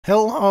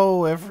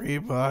Hello,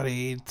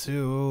 everybody,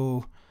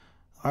 to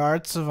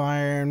Arts of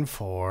Iron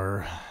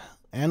 4.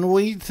 And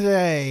we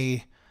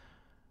today.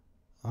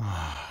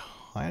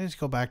 I just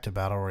go back to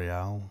Battle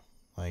Royale.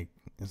 Like,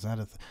 is that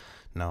a.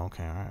 No,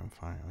 okay, alright,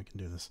 fine, we can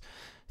do this.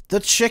 The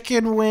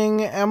Chicken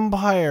Wing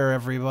Empire,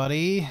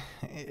 everybody.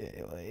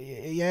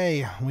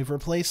 Yay, we've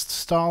replaced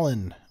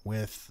Stalin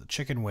with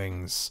chicken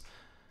wings.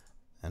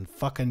 And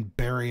fucking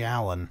Barry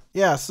Allen.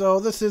 Yeah,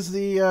 so this is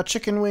the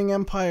Chicken Wing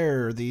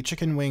Empire, the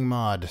Chicken Wing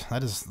mod.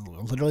 That is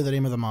literally the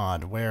name of the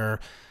mod, where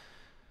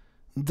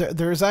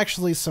there's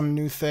actually some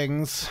new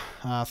things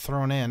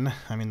thrown in.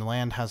 I mean, the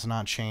land has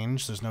not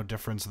changed. There's no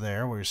difference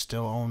there. We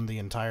still own the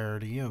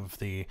entirety of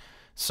the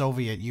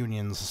Soviet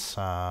Union's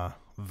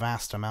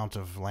vast amount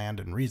of land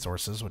and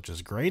resources, which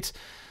is great.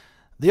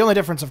 The only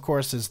difference, of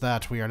course, is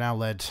that we are now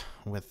led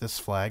with this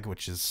flag,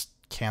 which is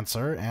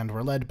Cancer, and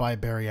we're led by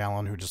Barry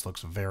Allen, who just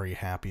looks very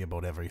happy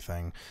about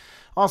everything.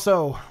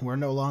 Also, we're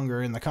no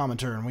longer in the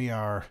Comintern. We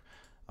are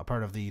a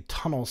part of the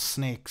Tunnel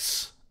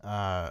Snakes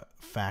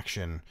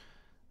faction,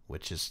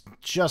 which is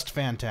just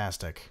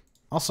fantastic.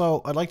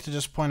 Also, I'd like to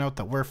just point out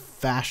that we're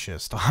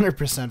fascist,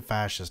 100%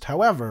 fascist.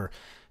 However,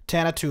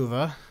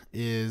 Tanatuva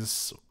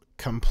is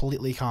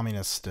completely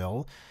communist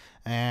still,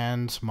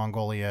 and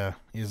Mongolia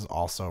is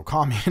also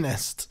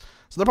communist.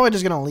 So they're probably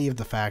just going to leave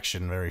the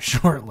faction very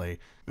shortly.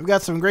 We've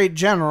got some great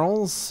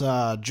generals,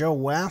 Joe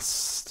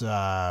West,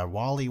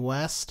 Wally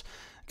West.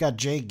 Got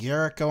Jay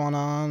Garrick going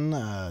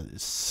on,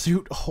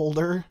 Suit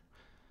Holder.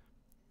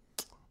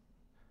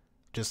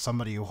 Just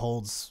somebody who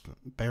holds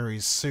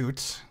Barry's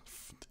suit.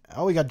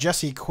 Oh, we got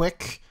Jesse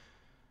Quick.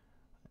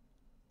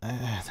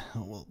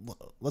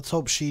 Let's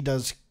hope she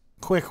does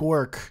quick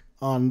work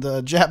on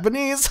the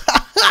Japanese.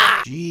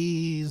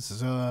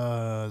 Jesus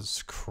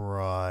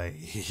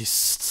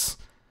Christ.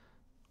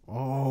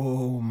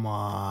 Oh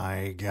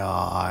my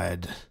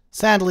god.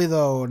 Sadly,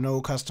 though, no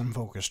custom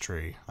focus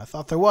tree. I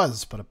thought there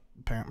was, but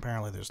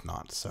apparently there's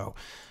not. So,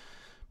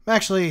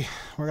 actually,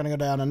 we're going to go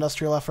down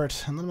industrial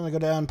effort, and then I'm going to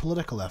go down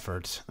political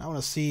effort. I want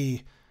to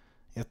see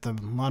if the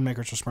mod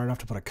makers are smart enough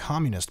to put a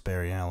communist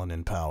Barry Allen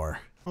in power.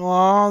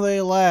 Oh, they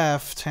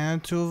left.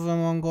 Tantuva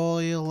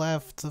Mongolia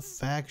left the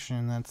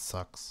faction. That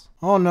sucks.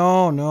 Oh,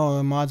 no,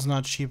 the mod's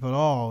not cheap at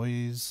all.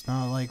 He's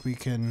not like we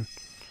can...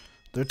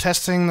 They're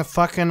testing the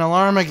fucking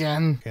alarm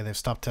again. Okay, they've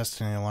stopped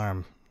testing the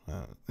alarm.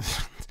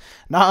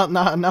 Not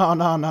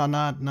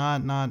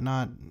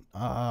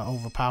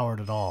overpowered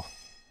at all.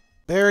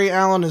 Barry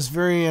Allen is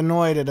very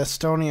annoyed at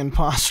Estonian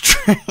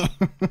posturing.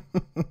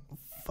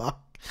 Fuck.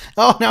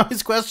 Oh, now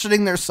he's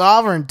questioning their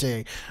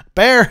sovereignty.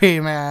 Barry,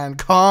 man,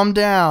 calm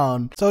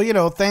down. So, you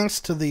know, thanks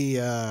to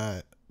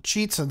the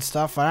cheats and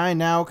stuff, I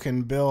now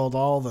can build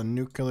all the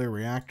nuclear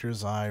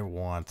reactors I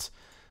want.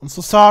 I'm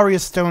so sorry,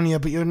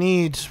 Estonia, but you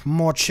need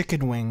more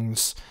chicken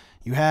wings.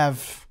 You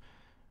have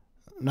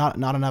not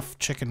enough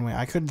chicken wings.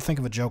 I couldn't think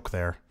of a joke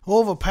there.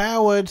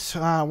 Overpowered.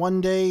 One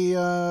day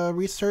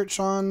research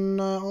on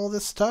all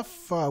this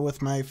stuff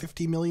with my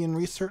 50 million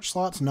research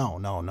slots.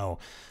 No.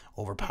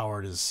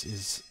 Overpowered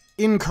is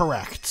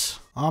incorrect.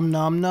 Nom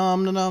nom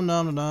nom nom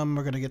nom nom.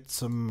 We're gonna get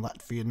some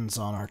Latvians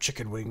on our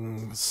chicken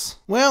wings.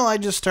 Well, I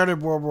just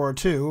started World War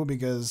II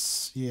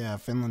because, yeah,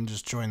 Finland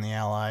just joined the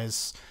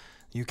Allies.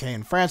 UK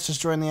and France just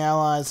joined the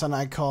Allies, and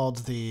I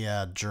called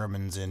the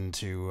Germans in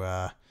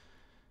to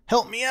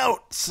help me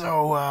out.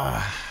 So,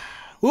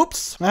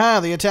 oops.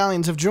 The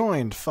Italians have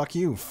joined. Fuck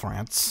you,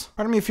 France.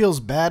 Part of me feels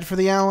bad for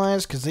the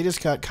Allies, because they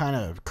just got kind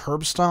of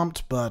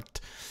curb-stomped, but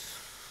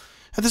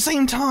at the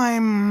same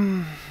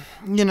time,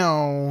 you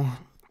know,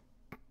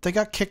 they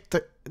got kicked.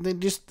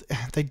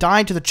 They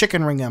died to the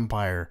Chicken Ring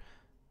Empire.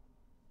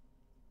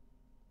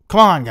 Come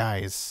on,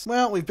 guys.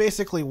 Well, we've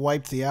basically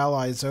wiped the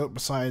Allies out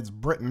besides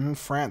Britain.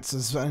 France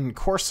is in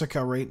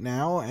Corsica right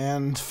now,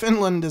 and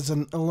Finland is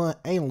in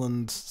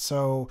Ireland.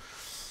 So,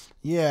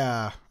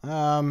 yeah.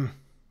 I'm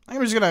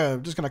just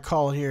gonna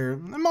call it here.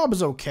 The mob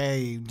is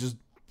okay, just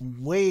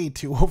way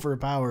too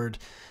overpowered.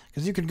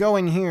 Because you could go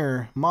in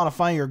here,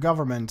 modify your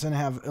government, and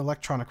have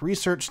electronic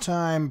research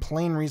time,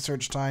 plane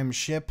research time,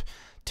 ship,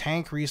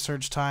 tank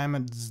research time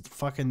at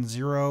fucking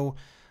 0.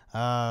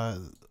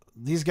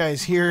 These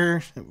guys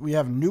here, we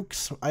have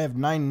nukes. I have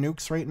 9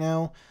 nukes right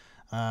now.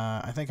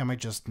 I think I might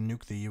just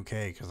nuke the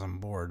UK because I'm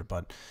bored.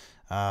 But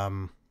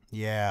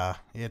yeah,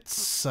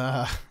 it's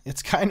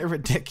kind of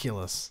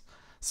ridiculous.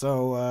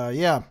 So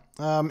yeah,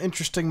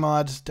 interesting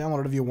mod.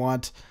 Download it if you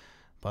want.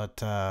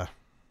 But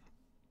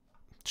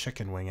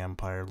Chicken Wing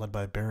Empire, led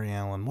by Barry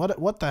Allen.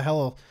 What the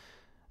hell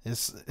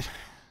is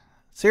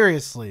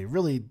seriously?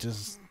 Really,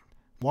 just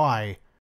why?